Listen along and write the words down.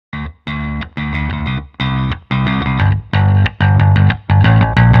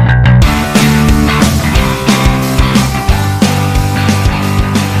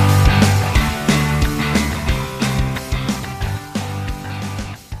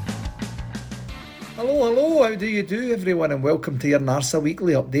Hello, how do you do, everyone, and welcome to your Narsa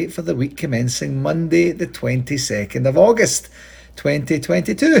Weekly Update for the week commencing Monday, the 22nd of August,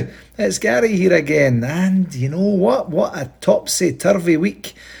 2022. It's Gary here again, and you know what? What a topsy-turvy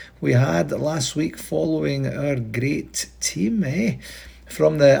week we had last week following our great team, eh?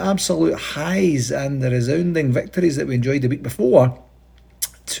 From the absolute highs and the resounding victories that we enjoyed the week before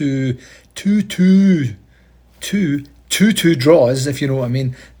to 2-2 draws, if you know what I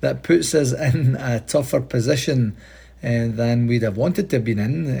mean. That puts us in a tougher position than we'd have wanted to have been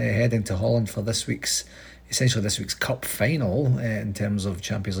in, heading to Holland for this week's cup final in terms of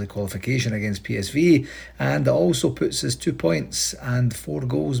Champions League qualification against PSV, and it also puts us 2 points and 4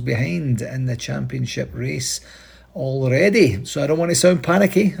 goals behind in the championship race already. So I don't want to sound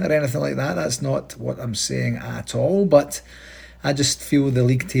panicky or anything like that. That's not what I'm saying at all, but I just feel the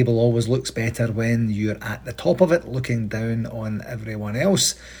league table always looks better when you're at the top of it, looking down on everyone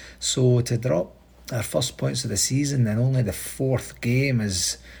else. So to drop our first points of the season and only the fourth game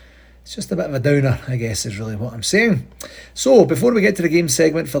it's just a bit of a downer, I guess, is really what I'm saying. So before we get to the game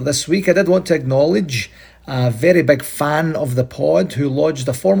segment for this week, I did want to acknowledge a very big fan of the pod who lodged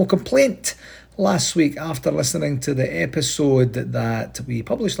a formal complaint last week after listening to the episode that we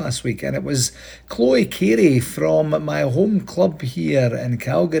published last week, and it was Chloe Carey from my home club here in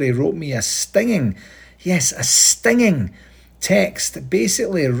Calgary wrote me a stinging text,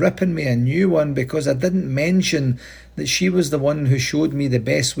 basically ripping me a new one because I didn't mention that she was the one who showed me the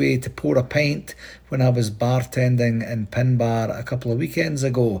best way to pour a pint when I was bartending in Pin Bar a couple of weekends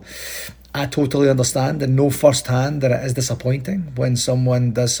ago. I totally understand and know firsthand that it is disappointing when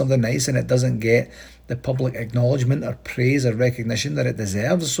someone does something nice and it doesn't get the public acknowledgement or praise or recognition that it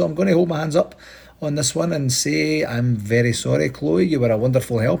deserves. So I'm going to hold my hands up on this one and say I'm very sorry, Chloe. You were a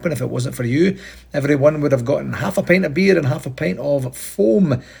wonderful help, and if it wasn't for you, everyone would have gotten half a pint of beer and half a pint of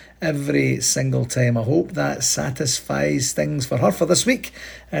foam every single time. I hope that satisfies things for her for this week,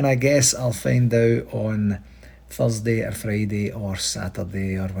 and I guess I'll find out on Thursday or Friday or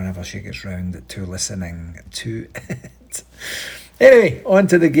Saturday or whenever she gets round to listening to it. Anyway, on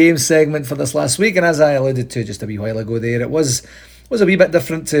to the game segment for this last week, and as I alluded to just a wee while ago there, it was a wee bit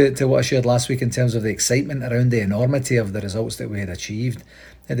different to what I shared last week in terms of the excitement around the enormity of the results that we had achieved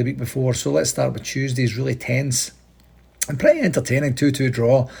the week before. So let's start with Tuesday's really tense and pretty entertaining 2-2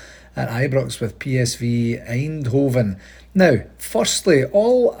 draw at Ibrox with PSV Eindhoven. Now, firstly,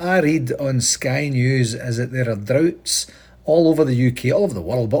 all I read on Sky News is that there are droughts all over the UK, all over the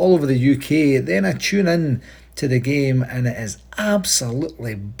world, but all over the UK. Then I tune in to the game and it is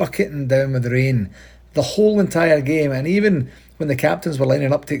absolutely bucketing down with rain the whole entire game. And even when the captains were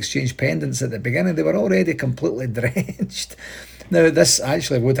lining up to exchange pendants at the beginning, they were already completely drenched. Now, this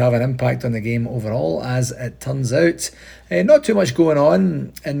actually would have an impact on the game overall, as it turns out. Not too much going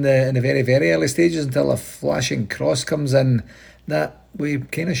on in the very, very early stages until a flashing cross comes in that we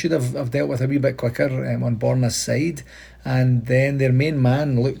kind of should have dealt with a wee bit quicker on Bournemouth's side. And then their main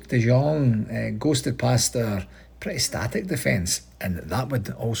man, Luc de Jong, ghosted past their pretty static defence, and that would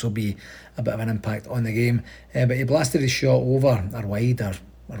also be a bit of an impact on the game. But he blasted his shot over or wide or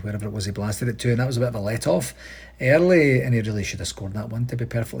wherever it was he blasted it to, and that was a bit of a let-off early, and he really should have scored that one, to be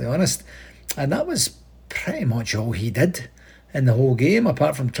perfectly honest. And that was pretty much all he did in the whole game,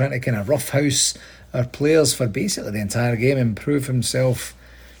 apart from trying to kind of roughhouse our players for basically the entire game and prove himself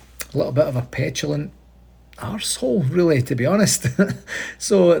a little bit of a petulant arsehole, really, to be honest.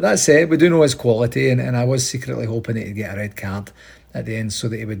 So that said, we do know his quality, and I was secretly hoping that he'd get a red card at the end so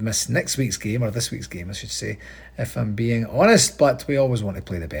that he would miss next week's game, or this week's game I should say, if I'm being honest. But we always want to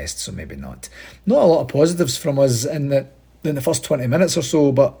play the best, so maybe not. Not a lot of positives from us in the first 20 minutes or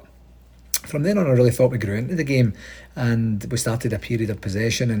so, but from then on I really thought we grew into the game and we started a period of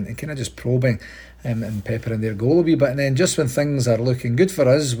possession and kind of just probing and peppering their goal a wee bit. And then just when things are looking good for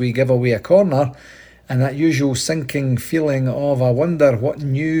us, we give away a corner, and that usual sinking feeling of, I wonder what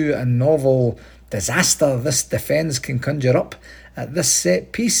new and novel disaster this defence can conjure up at this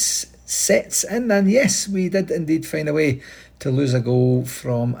set piece sets in. And yes, we did indeed find a way to lose a goal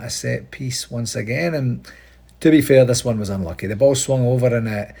from a set piece once again. And to be fair, this one was unlucky. The ball swung over and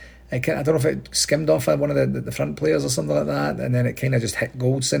I don't know if it skimmed off one of the front players or something like that, and then it kind of just hit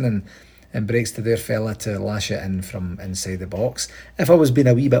Goldson and breaks to their fella to lash it in from inside the box. If I was being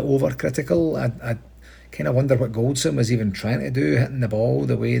a wee bit overcritical, I'd kind of wonder what Goldson was even trying to do, hitting the ball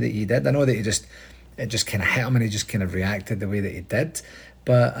the way that he did. I know that it just kind of hit him and he just kind of reacted the way that he did.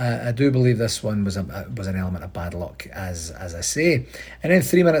 But I do believe this one was an element of bad luck, as I say. And then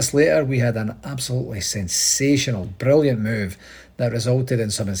 3 minutes later, we had an absolutely sensational, brilliant move that resulted in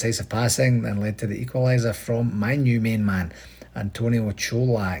some incisive passing and led to the equaliser from my new main man, Antonio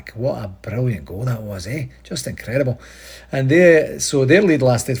Cholak. What a brilliant goal that was, eh? Just incredible. And their lead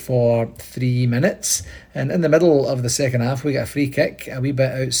lasted for 3 minutes. And in the middle of the second half, we got a free kick a wee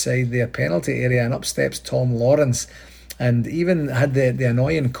bit outside their penalty area, and up steps Tom Lawrence. And even had the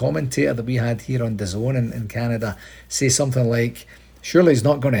annoying commentator that we had here on DAZN in Canada say something like, surely he's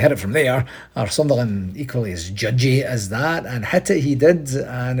not going to hit it from there, or something equally as judgy as that. And hit it he did,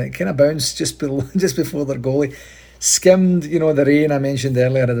 and it kind of bounced just before their goalie. Skimmed, the rain I mentioned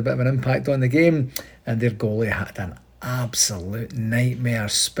earlier had a bit of an impact on the game, and their goalie had an absolute nightmare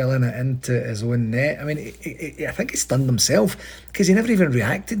spilling it into his own net. I mean, I think he stunned himself because he never even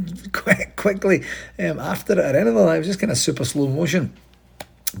reacted quickly after it or anything. It was just kind of super slow motion.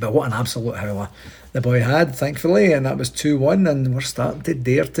 But what an absolute howler the boy had, thankfully, and that was 2-1, and we're starting to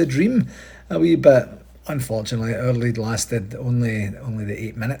dare to dream a wee bit. Unfortunately, our lead lasted only the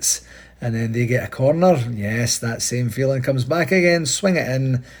 8 minutes, and then they get a corner. Yes, that same feeling comes back again, swing it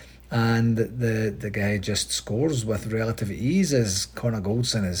in, and the guy just scores with relative ease as Connor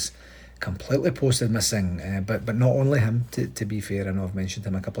Goldson is completely posted missing. But not only him, to be fair, I know I've mentioned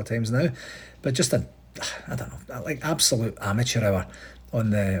him a couple of times now, but just absolute amateur hour on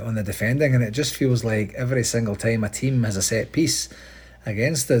the defending, and it just feels like every single time a team has a set piece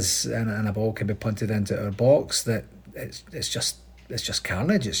against us and a ball can be punted into our box, that it's just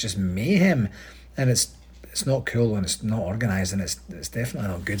carnage, it's just mayhem, and it's not cool and it's not organised, and it's definitely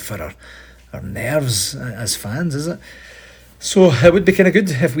not good for our nerves as fans, is it? So it would be kind of good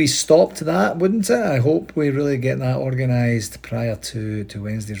if we stopped that, wouldn't it? I hope we really get that organised prior to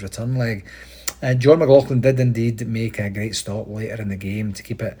Wednesday's return leg. John McLaughlin did indeed make a great stop later in the game to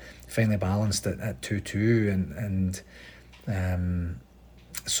keep it finally balanced at 2-2, and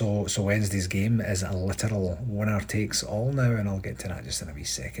so Wednesday's game is a literal winner takes all now, and I'll get to that just in a wee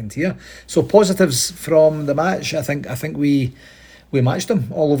second here. So positives from the match, I think we matched them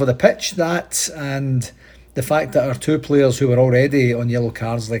all over the pitch. That and the fact that our two players who were already on yellow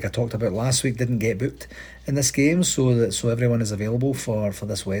cards, like I talked about last week, didn't get booked in this game, so everyone is available for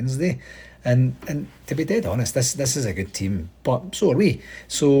this Wednesday. And to be dead honest, this is a good team, but so are we.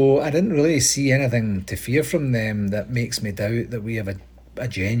 So I didn't really see anything to fear from them that makes me doubt that we have a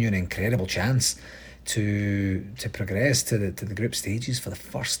genuine, incredible chance to progress to the group stages for the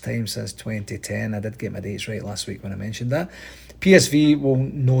first time since 2010. I did get my dates right last week when I mentioned that. PSV will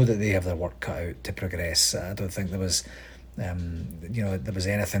know that they have their work cut out to progress. I don't think there was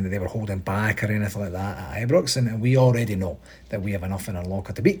anything that they were holding back or anything like that at Ibrox, and we already know that we have enough in our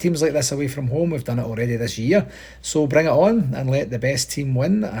locker to beat teams like this away from home. We've done it already this year, so bring it on and let the best team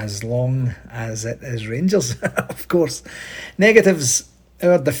win, as long as it is Rangers. Of course. Negatives: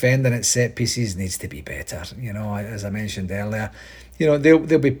 our defending at set pieces needs to be better. As I mentioned earlier,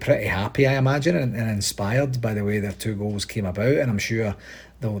 they'll be pretty happy, I imagine, and inspired by the way their 2 goals came about, and I'm sure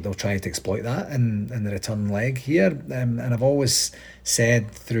they'll try to exploit that in the return leg here. And I've always said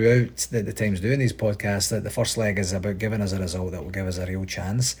throughout the times doing these podcasts that the first leg is about giving us a result that will give us a real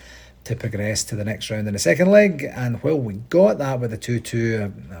chance to progress to the next round in the second leg. And while we got that with the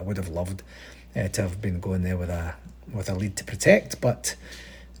 2-2, I would have loved to have been going there with a lead to protect, but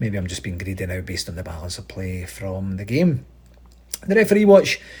maybe I'm just being greedy now based on the balance of play from the game. The referee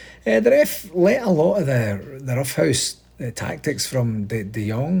watch, the ref let a lot of the roughhouse tactics from De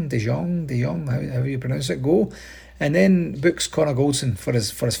Jong, how you pronounce it, go, and then books Connor Goldson for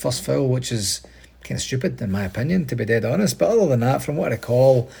his first foul, which is kind of stupid in my opinion, to be dead honest. But other than that, from what I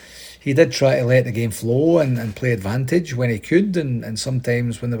recall, he did try to let the game flow and play advantage when he could, and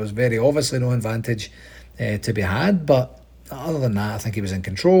sometimes when there was very obviously no advantage to be had. But other than that, I think he was in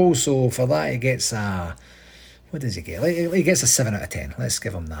control. So for that, he gets what does he get? He gets a 7 out of 10. Let's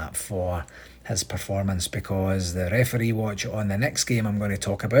give him that for his performance, because the referee watch on the next game I'm going to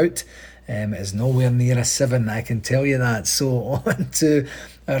talk about is nowhere near a 7, I can tell you that. So on to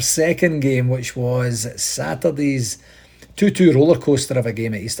our second game, which was Saturday's 2-2 roller coaster of a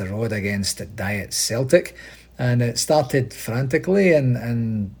game at Easter Road against Diet Celtic, and it started frantically,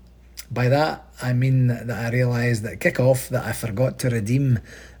 and by that I mean that I realised at kick-off that I forgot to redeem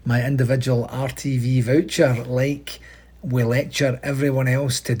my individual RTV voucher, like we lecture everyone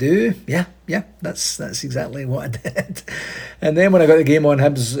else to do. Yeah, that's exactly what I did. And then when I got the game on,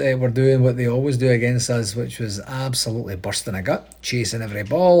 Hibs were doing what they always do against us, which was absolutely bursting a gut, chasing every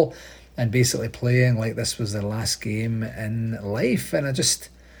ball, and basically playing like this was their last game in life. And I just,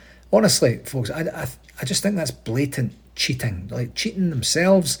 honestly, folks, I just think that's blatant cheating, like cheating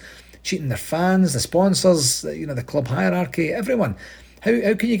themselves, cheating their fans, the sponsors, the club hierarchy, everyone.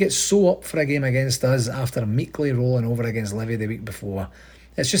 How can you get so up for a game against us after meekly rolling over against Livy the week before?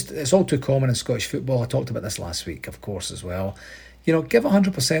 it's all too common in Scottish football. I talked about this last week, of course, as well. Give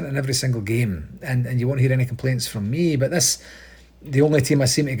 100% in every single game, and you won't hear any complaints from me. But the only team I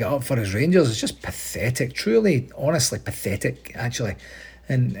seem to get up for is Rangers. It's just pathetic, truly, honestly pathetic, actually.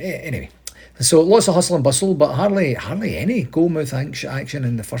 And anyway, so lots of hustle and bustle, but hardly any goalmouth action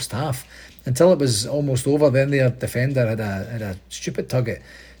in the first half until it was almost over. Then their defender had a stupid tug at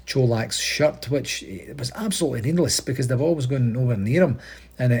Cholak's shirt, which was absolutely needless because the ball was going nowhere near him,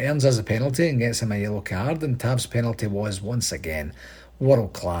 and it earns us a penalty and gets him a yellow card. And Tav's penalty was once again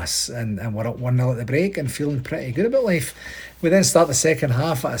world class, and we're up 1-0 at the break and feeling pretty good about life. We then start the second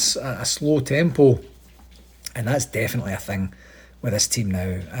half at a slow tempo, and that's definitely a thing with this team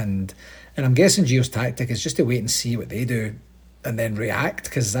now. And I'm guessing Gio's tactic is just to wait and see what they do and then react,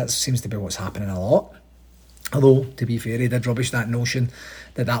 because that seems to be what's happening a lot. Although, to be fair, he did rubbish that notion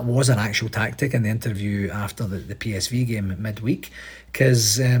that was an actual tactic in the interview after the PSV game midweek,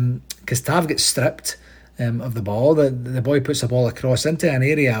 because Tav gets stripped of the ball. The boy puts the ball across into an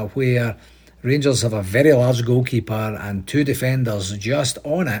area where Rangers have a very large goalkeeper and two defenders just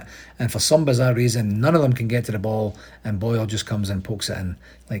on it, and for some bizarre reason none of them can get to the ball, and Boyle just comes and pokes it in.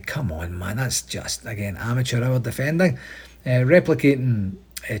 Like, come on, man, that's just, again, amateur hour defending. Replicating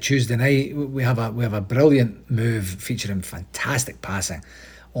Tuesday night, we have a brilliant move featuring fantastic passing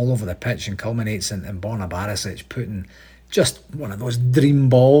all over the pitch, and culminates in Borna Barisic putting just one of those dream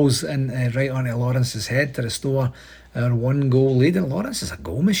balls in right onto Lawrence's head to restore our 1-goal lead. And Lawrence is a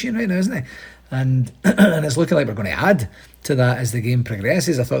goal machine right now, isn't he? And and it's looking like we're going to add to that as the game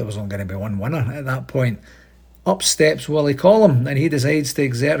progresses. I thought there was only going to be one winner at that point. Up steps Willie Collum, and he decides to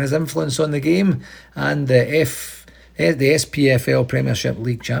exert his influence on the game, and the SPFL Premiership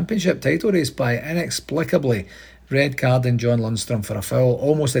League Championship title race by inexplicably red carding John Lundstram for a foul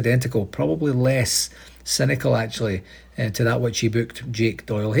almost identical, probably less cynical actually, to that which he booked Jake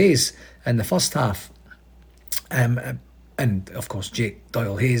Doyle-Hayes in the first half. And of course Jake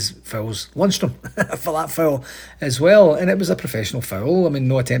Doyle-Hayes fouls Lundstram for that foul as well, and it was a professional foul. I mean,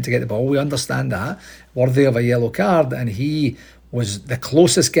 no attempt to get the ball, we understand that, worthy of a yellow card, and he was the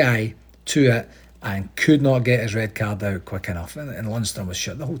closest guy to it and could not get his red card out quick enough, and Lundstram was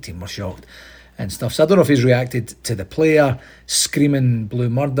shocked. The whole team was shocked and stuff. So I don't know if he's reacted to the player screaming blue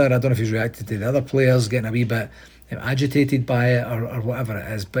murder. I don't know if he's reacted to the other players getting a wee bit agitated by it, or whatever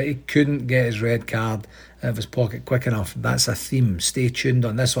it is, but he couldn't get his red card out of his pocket quick enough. That's a theme. Stay tuned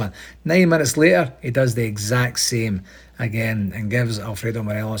on this one. 9 minutes later, he does the exact same again and gives Alfredo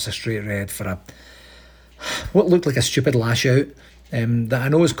Morelos a straight red for what looked like a stupid lash out. That I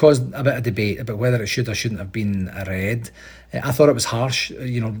know has caused a bit of debate about whether it should or shouldn't have been a red. I thought it was harsh,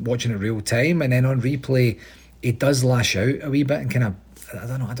 watching it real time, and then on replay, he does lash out a wee bit and kind of, I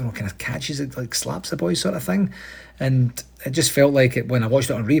don't know, kind of catches it, like slaps the boy sort of thing. And it just felt like it when I watched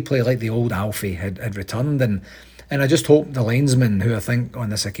it on replay, like the old Alfie had returned, and I just hope the linesman, who I think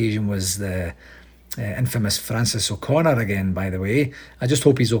on this occasion was the infamous Francis O'Connor again, by the way, I just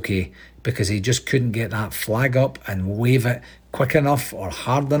hope he's okay, because he just couldn't get that flag up and wave it quick enough or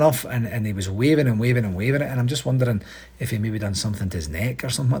hard enough, and he was waving and waving and waving it, and I'm just wondering if he maybe done something to his neck or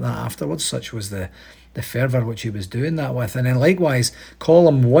something like that afterwards. Such was the fervour which he was doing that with. And then likewise,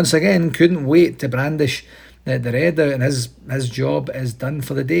 Collum once again couldn't wait to brandish the red out, and his job is done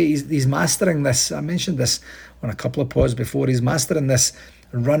for the day. He's mastering this. I mentioned this on a couple of pods before. He's mastering this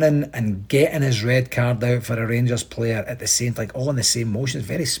running and getting his red card out for a Rangers player at the same, like all in the same motion. It's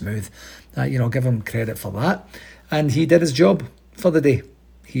very smooth. Give him credit for that. And he did his job for the day.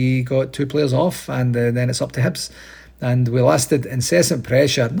 He got 2 players off, and then it's up to Hibs. And we lasted incessant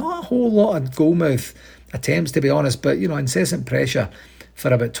pressure. Not a whole lot of goalmouth attempts, to be honest, but incessant pressure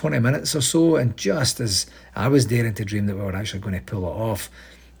for about 20 minutes or so. And just as I was daring to dream that we were actually going to pull it off,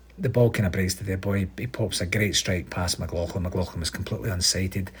 the ball kind of breaks to their boy. He pops a great strike past McLaughlin. McLaughlin was completely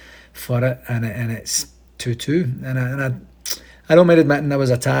unsighted for it, and it's 2-2. And I don't mind admitting I was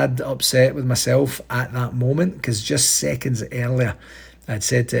a tad upset with myself at that moment, because just seconds earlier I'd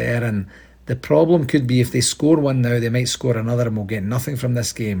said to Erin, the problem could be if they score one now, they might score another and we'll get nothing from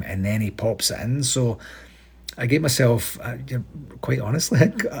this game, and then he pops it in. So I gave myself, quite honestly,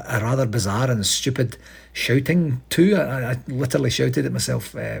 a rather bizarre and stupid shouting too. I literally shouted at myself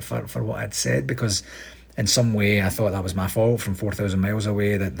for what I'd said, because in some way I thought that was my fault from 4,000 miles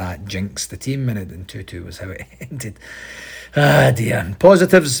away, that jinxed the team, and 2-2 was how it ended. Ah dear.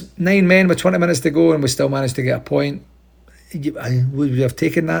 Positives: 9 men with 20 minutes to go, and we still managed to get a point. Would we have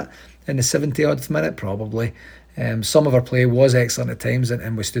taken that in the 70-odd minute? Probably. Some of our play was excellent at times,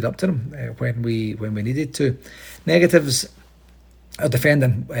 and we stood up to them when we needed to. Negatives: Our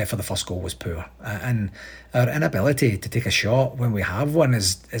defending for the first goal was poor, and our inability to take a shot when we have one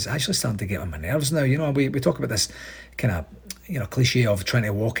is actually starting to get on my nerves now. We talk about this kind of cliche of trying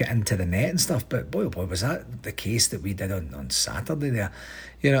to walk it into the net and stuff, but boy oh boy, was that the case that we did on Saturday there.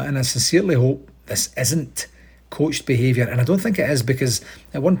 And I sincerely hope this isn't coached behaviour, and I don't think it is, because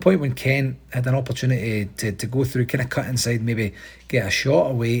at one point when Kent had an opportunity to go through, kind of cut inside, maybe get a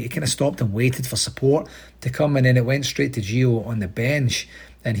shot away, he kind of stopped and waited for support to come, and then it went straight to Gio on the bench,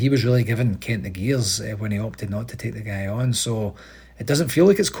 and he was really giving Kent the gears when he opted not to take the guy on. So it doesn't feel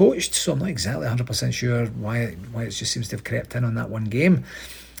like it's coached, so I'm not exactly 100% sure why it just seems to have crept in on that one game.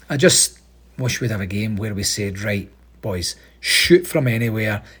 I just wish we'd have a game where we said, right, boys, shoot from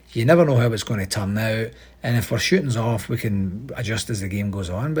anywhere. You never know how it's going to turn out, and if we're shooting's off, we can adjust as the game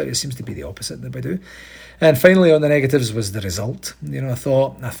goes on. But it seems to be the opposite that we do. And finally, on the negatives was the result. I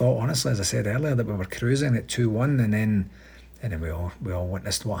thought honestly, as I said earlier, that we were cruising at 2-1, and then we all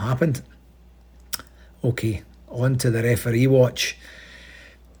witnessed what happened. Okay, on to the referee watch.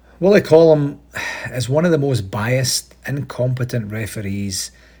 Willie Collum is one of the most biased, incompetent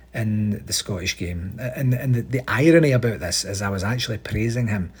referees in the Scottish game. And the irony about this is I was actually praising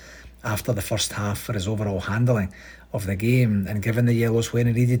him after the first half for his overall handling of the game and giving the yellows when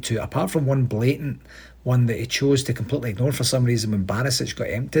he needed to, apart from one blatant one that he chose to completely ignore for some reason when Barisic got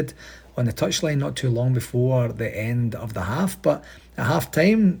emptied on the touchline not too long before the end of the half. But at half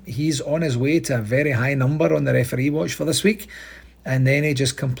time, he's on his way to a very high number on the referee watch for this week, and then he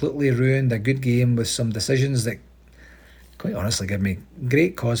just completely ruined a good game with some decisions that quite honestly give me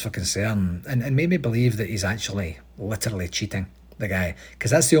great cause for concern and made me believe that he's actually literally cheating the guy,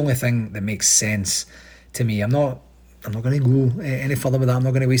 because that's the only thing that makes sense to me. I'm not going to go any further with that. I'm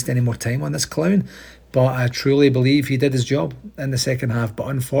not going to waste any more time on this clown, but I truly believe he did his job in the second half. But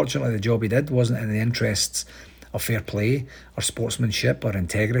unfortunately, the job he did wasn't in the interests of fair play or sportsmanship or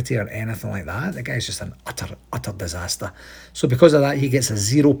integrity or anything like that. The guy's just an utter disaster. So because of that, he gets a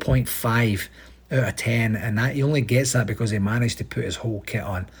 0.5 out of 10, and that he only gets that because he managed to put his whole kit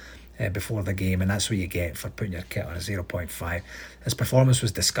on before the game, and that's what you get for putting your kit on, a 0.5. His performance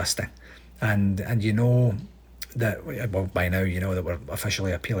was disgusting, and that, well, by now you know that we're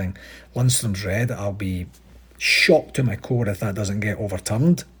officially appealing Lundstrom's red. I'll be shocked to my core if that doesn't get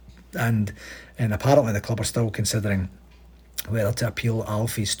overturned, and apparently the club are still considering whether to appeal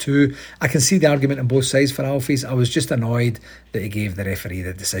Alfie's too. I can see the argument on both sides for Alfie's. I was just annoyed that he gave the referee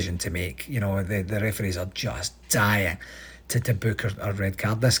the decision to make. The referees are just dying to book a red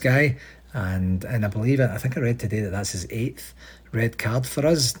card, this guy, and I believe it. I think I read today that that's his 8th red card for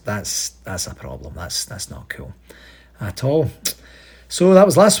us. That's a problem. That's not cool at all. So that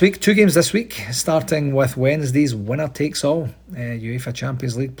was last week. 2 games this week, starting with Wednesday's winner takes all UEFA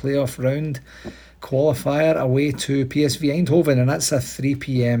Champions League playoff round qualifier away to PSV Eindhoven, and that's a 3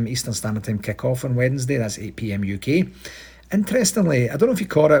 p.m. Eastern Standard Time kick-off on Wednesday. That's 8 p.m. UK. Interestingly, I don't know if you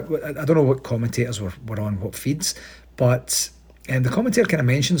caught it. I don't know what commentators were on what feeds, but the commentator kind of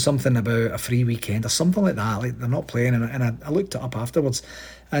mentioned something about a free weekend or something like that. Like they're not playing, and I looked it up afterwards,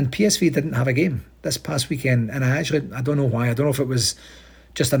 and PSV didn't have a game this past weekend. And I don't know why. I don't know if it was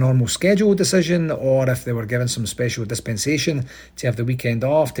just a normal schedule decision or if they were given some special dispensation to have the weekend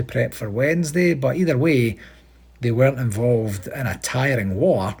off to prep for Wednesday. But either way, they weren't involved in a tiring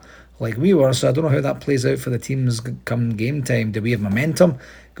war like we were. So I don't know how that plays out for the teams come game time. Do we have momentum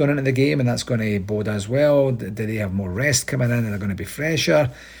going into the game, and that's going to bode as well? Do they have more rest coming in and they're going to be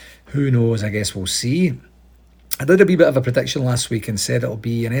fresher? Who knows? I guess we'll see. I did a wee bit of a prediction last week and said it'll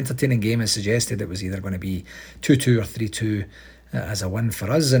be an entertaining game and suggested it was either going to be 2-2 or 3-2 as a win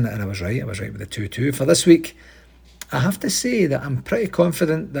for us, and I was right. I was right with the 2-2. For this week, I have to say that I'm pretty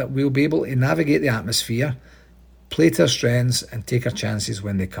confident that we'll be able to navigate the atmosphere, play to our strengths, and take our chances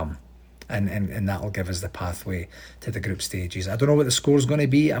when they come. And that'll give us the pathway to the group stages. I don't know what the score's going to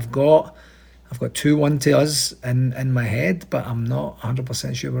be. I've got 2-1 to us in my head, but I'm not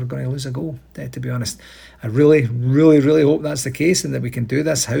 100% sure we're going to lose a goal, to be honest. I really, really, really hope that's the case and that we can do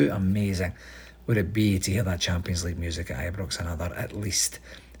this. How amazing would it be to hear that Champions League music at Ibrox another at least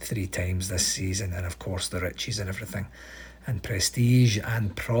 3 times this season, and of course the riches and everything, and prestige,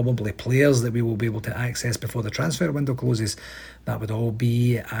 and probably players that we will be able to access before the transfer window closes. That would all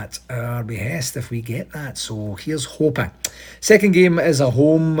be at our behest if we get that. So here's hoping. Second game is a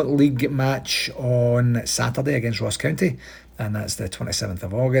home league match on Saturday against Ross County and that's the 27th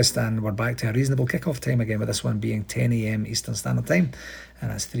of August, and we're back to a reasonable kickoff time again, with this one being 10 a.m. Eastern Standard Time, and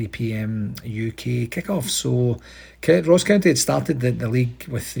that's 3 p.m. UK kickoff. So Ross County had started the league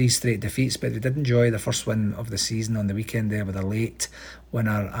with 3 straight defeats, but they did enjoy the first win of the season on the weekend there with a late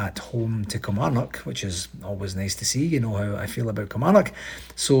winner at home to Kilmarnock, which is always nice to see. You know how I feel about Kilmarnock.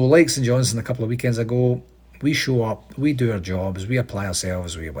 So like St Johnstone a couple of weekends ago, we show up, we do our jobs, we apply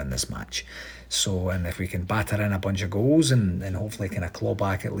ourselves, we win this match. So, and if we can batter in a bunch of goals and hopefully kind of claw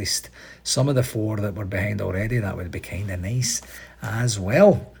back at least some of the 4 that were behind already, that would be kind of nice as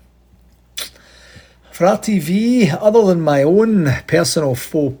well. For RTV, other than my own personal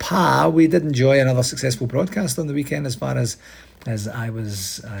faux pas, we did enjoy another successful broadcast on the weekend, as far as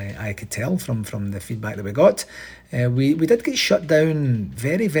I could tell from the feedback that we got. We did get shut down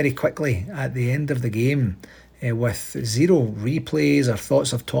very, very quickly at the end of the game, with 0 replays or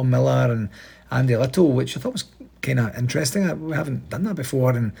thoughts of Tom Miller and Andy Little, which I thought was kind of interesting. We haven't done that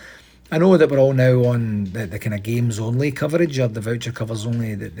before, and I know that we're all now on the kind of games only coverage, or the voucher covers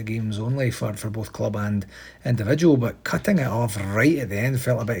only, the games only for both club and individual, but cutting it off right at the end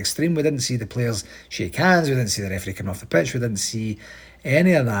felt a bit extreme. We didn't see the players shake hands, we didn't see the referee come off the pitch, we didn't see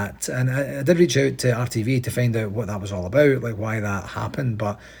any of that. And I did reach out to RTV to find out what that was all about, like why that happened,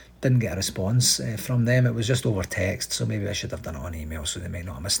 but didn't get a response from them. It was just over text, so maybe I should have done it on email, so they might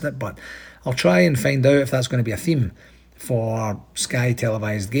not have missed it. But I'll try and find out if that's going to be a theme for Sky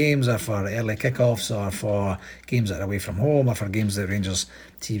televised games, or for early kickoffs, or for games that are away from home, or for games that Rangers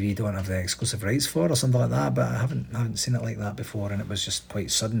TV don't have the exclusive rights for, or something like that. But I haven't seen it like that before, and it was just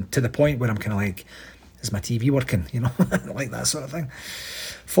quite sudden, to the point where I'm kind of like, is my TV working? You know, like that sort of thing.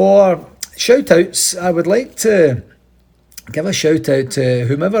 For shout outs, I would like to give a shout out to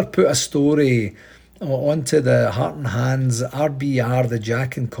whomever put a story onto the Heart and Hands RBR, the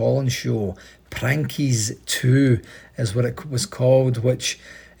Jack and Colin show, Prankies 2 is what it was called, which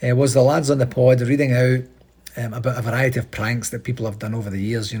was the lads on the pod reading out about a variety of pranks that people have done over the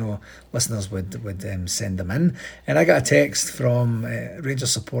years. You know, listeners would send them in, and I got a text from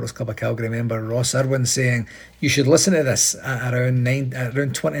Rangers Supporters Club of Calgary member Ross Irwin saying you should listen to this at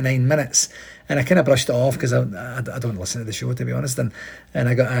around 29 minutes, and I kind of brushed it off because I don't listen to the show, to be honest, and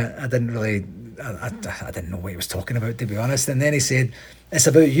I didn't know what he was talking about, to be honest. And then he said, it's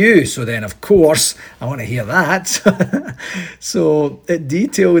about you, so then of course I want to hear that. So it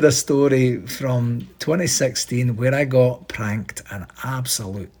detailed a story from 2016 where I got pranked, an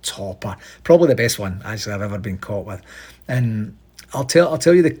absolute topper, probably the best one actually I've ever been caught with. And I'll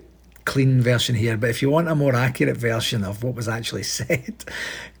tell you the clean version here, but if you want a more accurate version of what was actually said,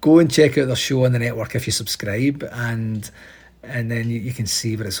 go and check out their show on the network if you subscribe, and then you can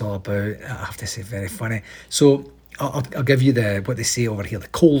see what it's all about. I have to say, very funny. So I'll give you what they say over here, the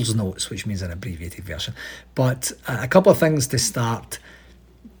Coles notes, which means an abbreviated version. But a couple of things to start.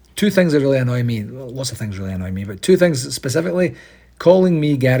 2 things that really annoy me. Lots of things really annoy me, but 2 things specifically. Calling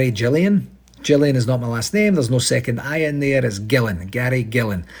me Gary Gillian. Gillian is not my last name. There's no second I in there. It's Gillen, Gary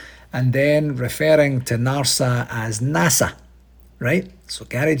Gillen. And then referring to NARSA as NASA, right? So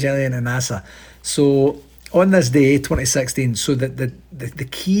Gary Gillian and NASA. So on this day, 2016, so that the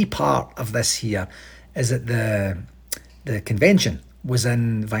key part of this here is that the convention was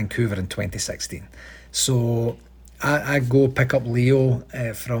in Vancouver in 2016. So I go pick up Leo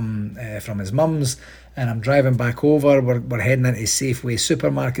from his mum's, and I'm driving back over. We're heading into Safeway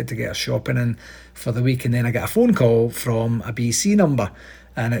supermarket to get our shopping in for the week, and then I get a phone call from a BC number,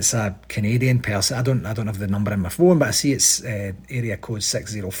 and it's a Canadian person. I don't have the number in my phone, but I see it's area code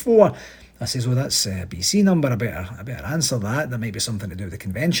 604. I says, well, that's a BC number. I better answer that. There might be something to do with the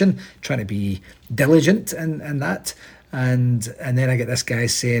convention. Trying to be diligent in that. And then I get this guy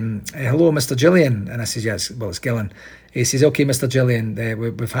saying, hello, Mr. Gillian. And I says, yes, well, it's Gillen. He says, okay, Mr. Gillian,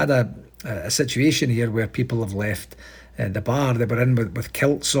 we've had a situation here where people have left the bar. They were in with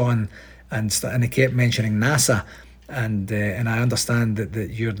kilts on, and they kept mentioning NASA. And I understand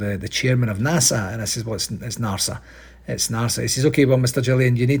that you're the chairman of NASA. And I says, well, it's NARSA. It's NARSA. He says, okay, well, Mr.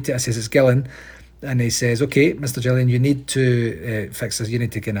 Gillian, you need to... I says, it's Gillen. And he says, okay, Mr. Gillian, you need to fix this. You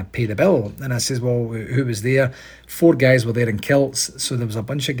need to kind of pay the bill. And I says, well, who was there? 4 guys were there in kilts. So there was a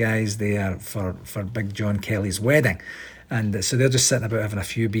bunch of guys there for Big John Kelly's wedding. And so they're just sitting about having a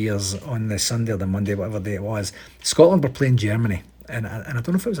few beers on the Sunday or the Monday, whatever day it was. Scotland were playing Germany. And I don't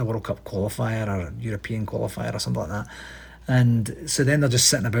know if it was a World Cup qualifier or a European qualifier or something like that. And so then they're just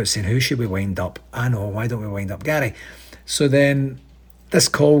sitting about saying, who should we wind up? I know, why don't we wind up Gary? So then this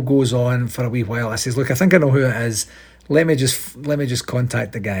call goes on for a wee while. I says, look, I think I know who it is. Let me just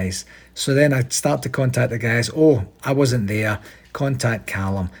contact the guys. So then I start to contact the guys. Oh, I wasn't there. contact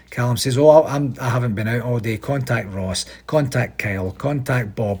Callum. Callum says, I haven't been out all day. Contact Ross, contact Kyle,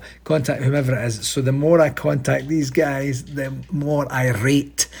 contact Bob, contact whomever it is. So the more I contact these guys, the more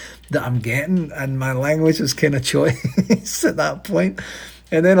irate that I'm getting, and my language was kind of choice at that point.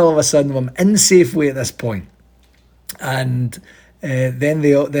 And then all of a sudden, I'm in Safeway at this point, and then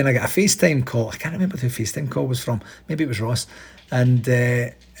I got a FaceTime call. I can't remember who the FaceTime call was from. Maybe it was Ross, and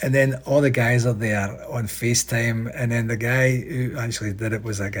then all the guys are there on FaceTime, and then the guy who actually did it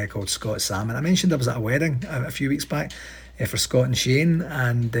was a guy called Scott Salmon. I mentioned I was at a wedding a few weeks back for Scott and Shane,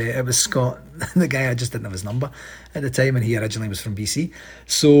 and it was Scott, the guy. I just didn't have his number at the time, and he originally was from BC.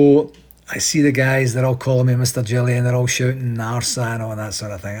 So I see the guys, they're all calling me Mr. Jelly, and they're all shouting Narsa and all that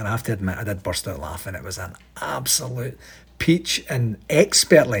sort of thing. And I have to admit, I did burst out laughing. It was an absolute peach and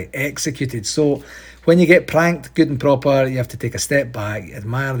expertly executed. So when you get pranked good and proper, you have to take a step back,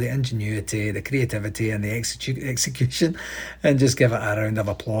 admire the ingenuity, the creativity, and the execution, and just give it a round of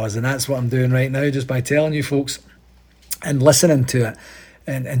applause. And that's what I'm doing right now, just by telling you folks and listening to it.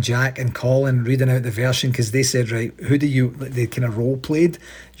 And Jack and Colin reading out the version, because they said, right, they kind of role played,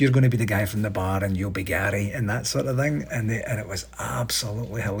 you're going to be the guy from the bar and you'll be Gary and that sort of thing, and it was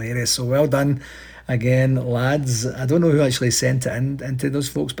absolutely hilarious. So well done again, lads. I don't know who actually sent it into those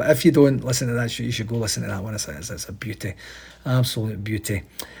folks, but if you don't listen to that, you should go listen to that one. It's a beauty, absolute beauty.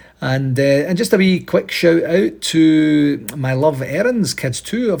 And just a wee quick shout out to my love Erin's kids,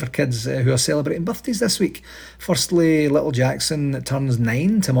 two of her kids who are celebrating birthdays this week. Firstly, little Jackson turns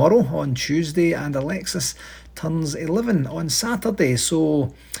 9 tomorrow on Tuesday, and Alexis turns 11 on Saturday.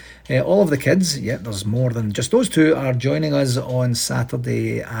 So all of the kids, there's more than just those two, are joining us on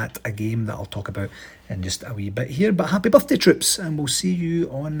Saturday at a game that I'll talk about in just a wee bit here. But happy birthday, troops, and we'll see you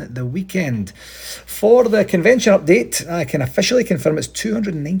on the weekend. For the convention update, I can officially confirm it's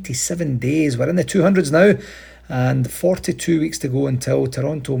 297 days. We're in the 200s now, and 42 weeks to go until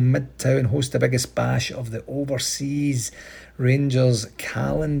Toronto Midtown host the biggest bash of the overseas Rangers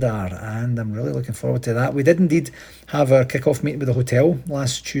calendar, and I'm really looking forward to that. We did indeed have our kick-off meeting with the hotel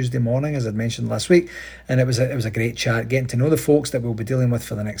last Tuesday morning, as I'd mentioned last week, and it was a great chat, getting to know the folks that we'll be dealing with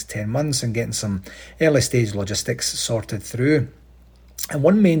for the next 10 months and getting some early stage logistics sorted through. And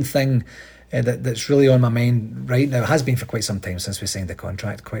one main thing that's really on my mind right now, has been for quite some time since we signed the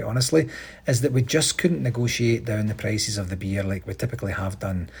contract, quite honestly, is that we just couldn't negotiate down the prices of the beer like we typically have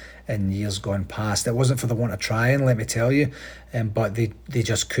done in years gone past. It wasn't for the want of trying, let me tell you, but they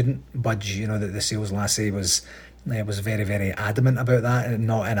just couldn't budge. You know, that the sales lassie was very, very adamant about that, and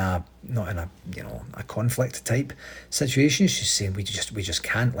not in a a conflict type situation. She's saying we just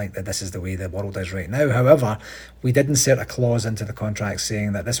can't, like, that this is the way the world is right now. However, we did insert a clause into the contract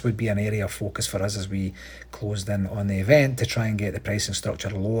saying that this would be an area of focus for us as we closed in on the event, to try and get the pricing structure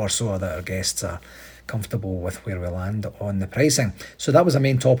lower so that our guests are comfortable with where we land on the pricing. So that was a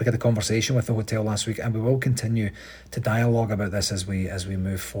main topic of the conversation with the hotel last week, and we will continue to dialogue about this as we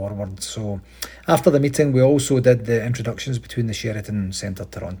move forward. So after the meeting, we also did the introductions between the Sheraton Centre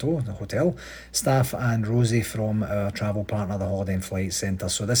Toronto, the hotel staff, and Rosie from our travel partner, the Holiday and Flight Centre.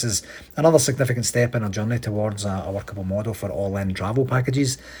 So this is another significant step in our journey towards a workable model for all-in travel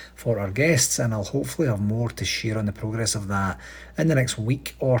packages for our guests, and I'll hopefully have more to share on the progress of that in the next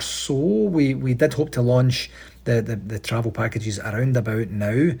week or so. We did hope to launch the travel packages around about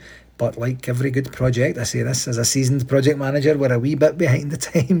now, but like every good project, I say this as a seasoned project manager, we're a wee bit behind the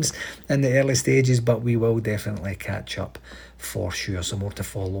times in the early stages, but we will definitely catch up for sure. So more to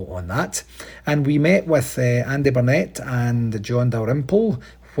follow on that. And we met with Andy Burnett and John Dalrymple,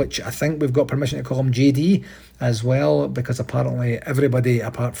 which I think we've got permission to call him JD as well, because apparently everybody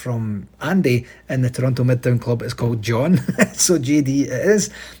apart from Andy in the Toronto Midtown Club is called John. So JD it is.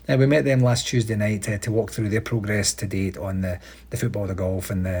 We met them last Tuesday night to walk through their progress to date on the football, the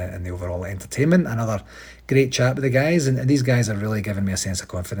golf, and the overall entertainment. Another great chat with the guys, and these guys are really giving me a sense of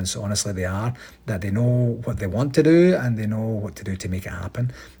confidence. Honestly, they are, that they know what they want to do and they know what to do to make it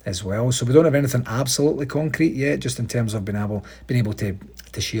happen as well. So we don't have anything absolutely concrete yet, just in terms of being able to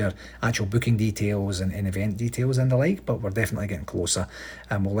share actual booking details and event details and the like, but we're definitely getting closer,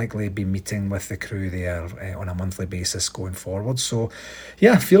 and we'll likely be meeting with the crew there on a monthly basis going forward. So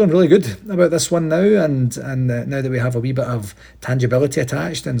yeah, feeling really good about this one now, and now that we have a wee bit of tangibility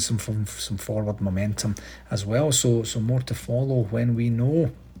attached and some forward momentum as well. So more to follow when we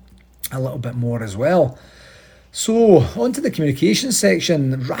know a little bit more as well. So on to the communication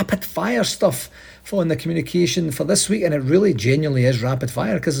section, rapid fire stuff on the communication for this week, and it really genuinely is rapid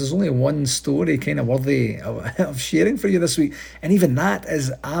fire, because there's only one story kind of worthy of sharing for you this week, and even that is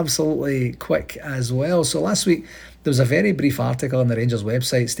absolutely quick as well. So last week There was a very brief article on the Rangers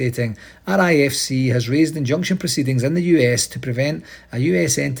website stating RIFC has raised injunction proceedings in the US to prevent a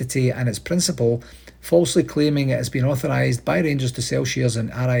US entity and its principal falsely claiming it has been authorised by Rangers to sell shares in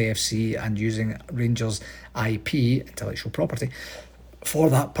RIFC and using Rangers IP, intellectual property, for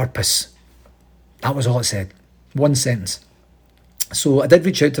that purpose. That was all it said. One sentence. So I did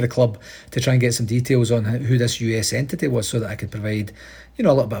reach out to the club to try and get some details on who this US entity was so that I could provide, a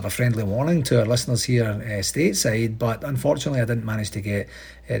little bit of a friendly warning to our listeners here stateside, but unfortunately I didn't manage to get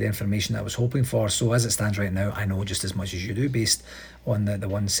the information that I was hoping for. So as it stands right now, I know just as much as you do based on the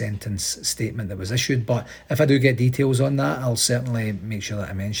one sentence statement that was issued. But if I do get details on that, I'll certainly make sure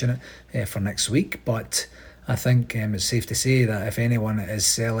that I mention it for next week. But I think it's safe to say that if anyone is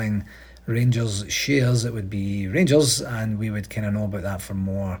selling Rangers shares, it would be Rangers, and we would kind of know about that from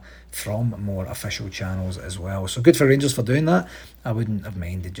more official channels as well. So good for Rangers for doing that. I wouldn't have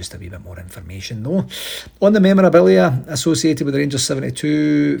minded just a wee bit more information though. On the memorabilia associated with the Rangers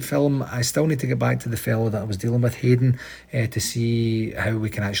 72 film, I still need to get back to the fellow that I was dealing with, Hayden, to see how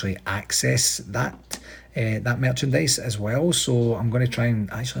we can actually access that merchandise as well. So I'm going to try and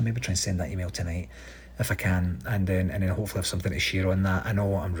send that email tonight if I can, and then hopefully have something to share on that. I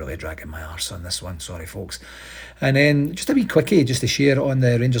know I'm really dragging my arse on this one, sorry folks. And then just a wee quickie just to share on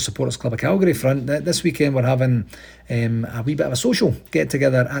the Rangers Supporters Club of Calgary front. This weekend we're having a wee bit of a social get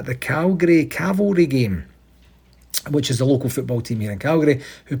together at the Calgary Cavalry game, which is the local football team here in Calgary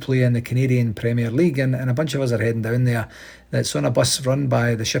who play in the Canadian Premier League, and a bunch of us are heading down there. It's on a bus run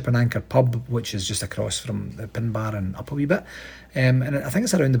by the Ship and Anchor pub, which is just across from the Pin Bar and up a wee bit, and I think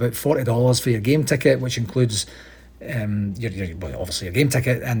it's around about $40 for your game ticket, which includes obviously your game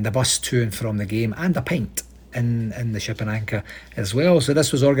ticket and the bus to and from the game and a pint in the Ship and Anchor as well. So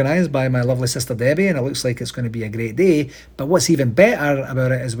this was organised by my lovely sister Debbie, and it looks like it's going to be a great day. But what's even better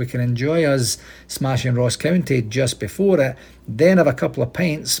about it is we can enjoy us smashing Ross County just before it, then have a couple of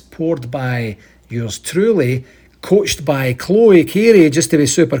pints poured by yours truly, coached by Chloe Carey, just to be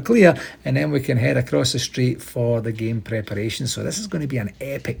super clear, and then we can head across the street for the game preparation. So this is going to be an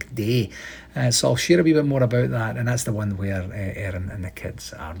epic day. So I'll share a wee bit more about that, and that's the one where Erin and the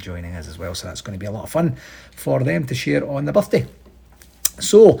kids are joining us as well. So that's going to be a lot of fun for them to share on the birthday.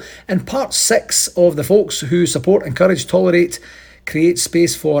 So in part 6 of the folks who support, encourage, tolerate, create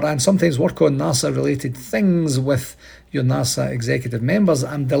space for, and sometimes work on NASA related things with your NASA executive members,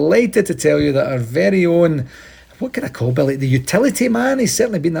 I'm delighted to tell you that our very own, what can I call Billy? The utility man. He's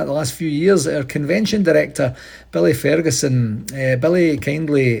certainly been that the last few years. Our convention director, Billy Ferguson. Billy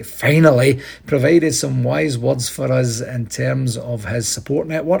kindly, finally, provided some wise words for us in terms of his support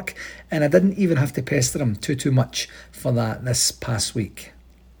network. And I didn't even have to pester him too much for that this past week.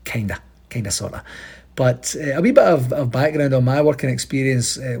 Kinda, sorta. But a wee bit of background on my working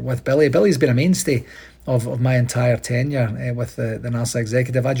experience with Billy. Billy's been a mainstay of my entire tenure with the NASA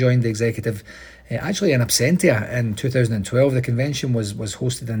executive. I joined the executive actually in absentia in 2012. The convention was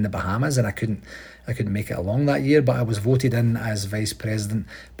hosted in the Bahamas, and I couldn't make it along that year, but I was voted in as vice president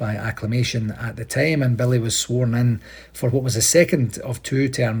by acclamation at the time, and Billy was sworn in for what was the second of 2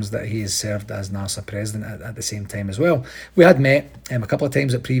 terms that he has served as NASA president at the same time as well. We had met a couple of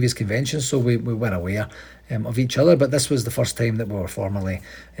times at previous conventions, so we were aware of each other, but this was the first time that we were formally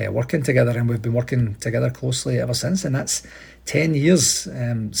working together, and we've been working together closely ever since, and that's 10 years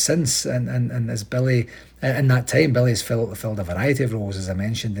since. And as Billy, in that time, Billy has filled a variety of roles, as I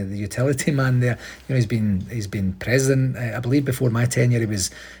mentioned. The utility man there, he's been president. I believe before my tenure,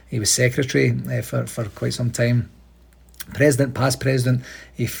 he was secretary for quite some time. President, past president.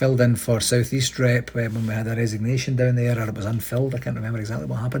 He filled in for Southeast Rep when we had a resignation down there, or it was unfilled. I can't remember exactly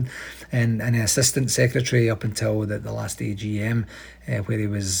what happened. And an assistant secretary up until the last AGM, where he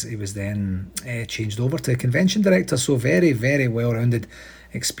was then changed over to convention director. So very, very well-rounded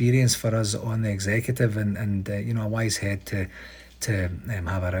experience for us on the executive, and a wise head to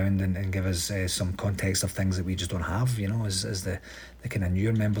have around and give us some context of things that we just don't have, as the kind of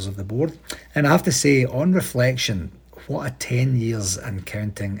newer members of the board. And I have to say, on reflection, what a 10 years and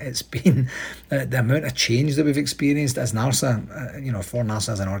counting it's been. The amount of change that we've experienced as NASA, for NASA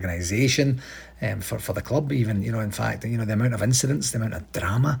as an organisation, for the club even, in fact, the amount of incidents, the amount of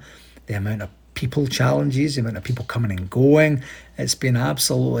drama, the amount of people challenges, the amount of people coming and going. It's been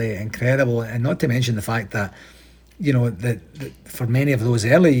absolutely incredible. And not to mention the fact that, that for many of those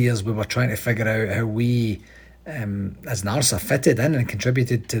early years, we were trying to figure out how we, as NARSA, fitted in and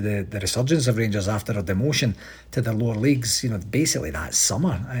contributed to the resurgence of Rangers after a demotion to the lower leagues, basically that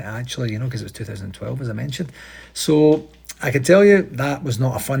summer, actually, because it was 2012, as I mentioned. So I can tell you that was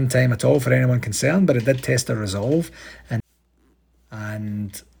not a fun time at all for anyone concerned, but it did test our resolve.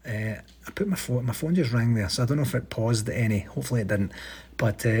 and I put my phone just rang there, so I don't know if it paused any. Hopefully it didn't,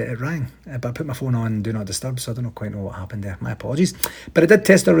 but it rang. But I put my phone on Do Not Disturb, so I don't quite know what happened there. My apologies. But it did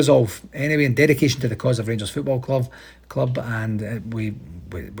test our resolve anyway, in dedication to the cause of Rangers Football Club, and we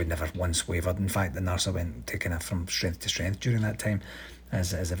never once wavered. In fact, the NARSA went taking it from strength to strength during that time,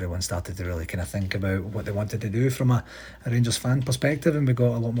 as everyone started to really kind of think about what they wanted to do from a Rangers fan perspective, and we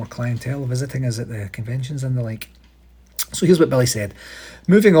got a lot more clientele visiting us at the conventions and the like. So here's what Billy said.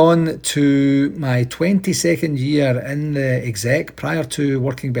 Moving on to my 22nd year in the exec, prior to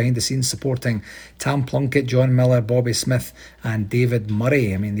working behind the scenes supporting Tam Plunkett, John Miller, Bobby Smith and David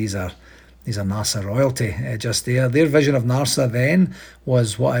Murray. I mean, these are NARSA royalty just there. Their vision of NARSA then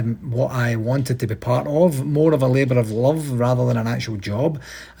was what I wanted to be part of, more of a labour of love rather than an actual job.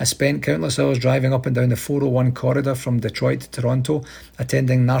 I spent countless hours driving up and down the 401 corridor from Detroit to Toronto,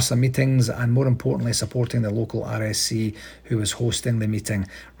 attending NARSA meetings and more importantly supporting the local RSC who was hosting the meeting.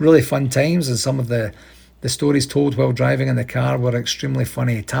 Really fun times, and some of the stories told while driving in the car were extremely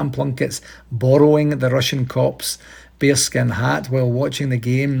funny. Tam Plunkett's borrowing the Russian cop's bearskin hat while watching the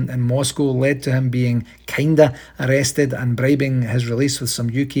game in Moscow led to him being kinda arrested, and bribing his release with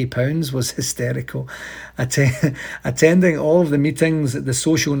some UK pounds was hysterical. Attending all of the meetings, the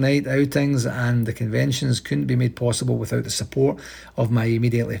social night outings and the conventions couldn't be made possible without the support of my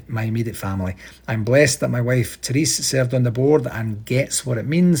immediate family. I'm blessed that my wife Therese served on the board and gets what it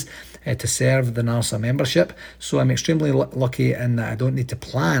means to serve the NARSA membership, so I'm extremely lucky in that I don't need to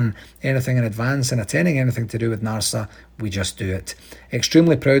plan anything in advance in attending anything to do with NARSA. We just do it.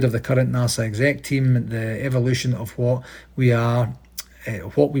 Extremely proud of the current NARSA exec team. The evolution of what we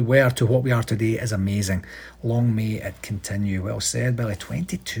were to what we are today is amazing. Long may it continue. Well said, Billy.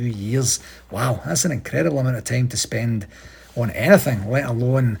 22 years. Wow, that's an incredible amount of time to spend on anything, let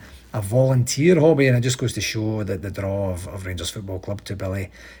alone a volunteer hobby, and it just goes to show that the draw of Rangers Football Club to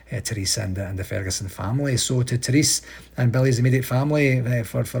Billy, Therese and the Ferguson family. So to Therese and Billy's immediate family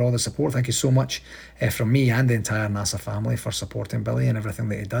for all the support, thank you so much from me and the entire NARSA family for supporting Billy and everything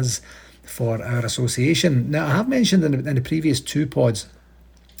that he does for our association. Now, I have mentioned in the previous two pods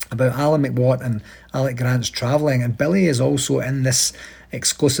about Alan McWatt and Alec Grant's travelling, and Billy is also in this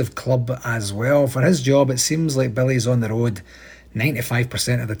exclusive club as well. For his job, it seems like Billy's on the road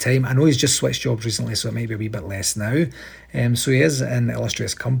 95% of the time. I know he's just switched jobs recently, so it might be a wee bit less now. So he is in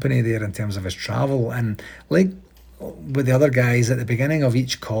illustrious company there in terms of his travel. And like with the other guys, at the beginning of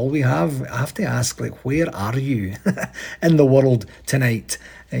each call I have to ask, like, where are you in the world tonight?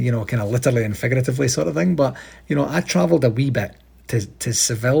 Kind of literally and figuratively sort of thing. But, I travelled a wee bit to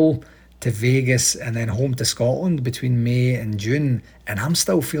Seville, to Vegas, and then home to Scotland between May and June. And I'm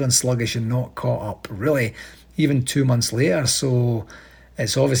still feeling sluggish and not caught up, really, even 2 months later. So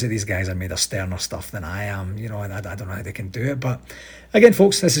it's obviously these guys are made of sterner stuff than I am, and I don't know how they can do it. But again,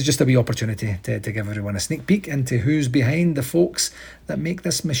 folks, this is just a wee opportunity to give everyone a sneak peek into who's behind the folks that make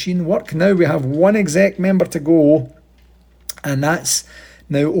this machine work. Now we have one exec member to go, and that's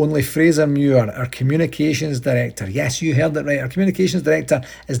now only Fraser Muir, our communications director. Yes, you heard it right. Our communications director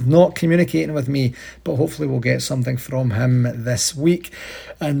is not communicating with me, but hopefully we'll get something from him this week.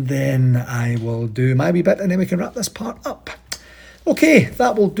 And then I will do my wee bit, and then we can wrap this part up. Okay,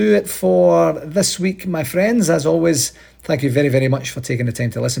 that will do it for this week, my friends. As always, thank you very, very much for taking the time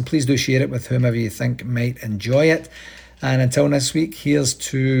to listen. Please do share it with whomever you think might enjoy it. And until next week, here's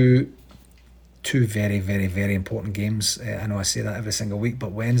to two very, very, very important games. I know I say that every single week,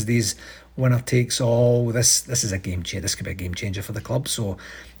 but Wednesday's winner takes all. This is a game changer. This could be a game changer for the club, so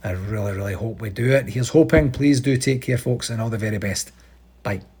I really, really hope we do it. Here's hoping. Please do take care, folks, and all the very best.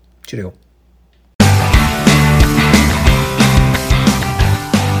 Bye. Cheerio.